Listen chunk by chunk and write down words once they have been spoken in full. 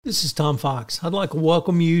This is Tom Fox. I'd like to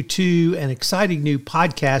welcome you to an exciting new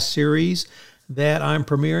podcast series that I'm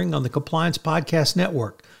premiering on the Compliance Podcast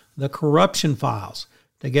Network, The Corruption Files.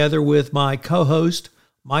 Together with my co-host,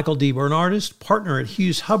 Michael DeBernardis, partner at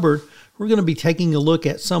Hughes Hubbard, we're going to be taking a look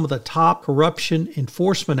at some of the top corruption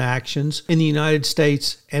enforcement actions in the United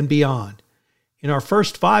States and beyond. In our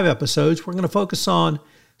first 5 episodes, we're going to focus on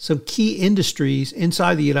some key industries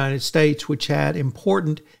inside the United States which had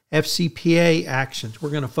important FCPA actions. We're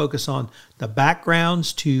going to focus on the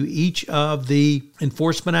backgrounds to each of the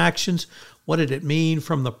enforcement actions. What did it mean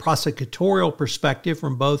from the prosecutorial perspective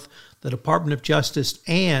from both the Department of Justice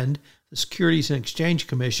and the Securities and Exchange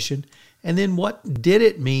Commission? And then what did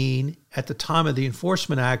it mean at the time of the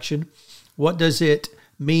enforcement action? What does it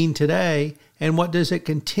mean today? And what does it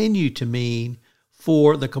continue to mean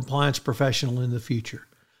for the compliance professional in the future?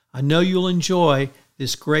 I know you'll enjoy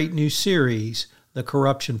this great new series, The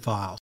Corruption Files.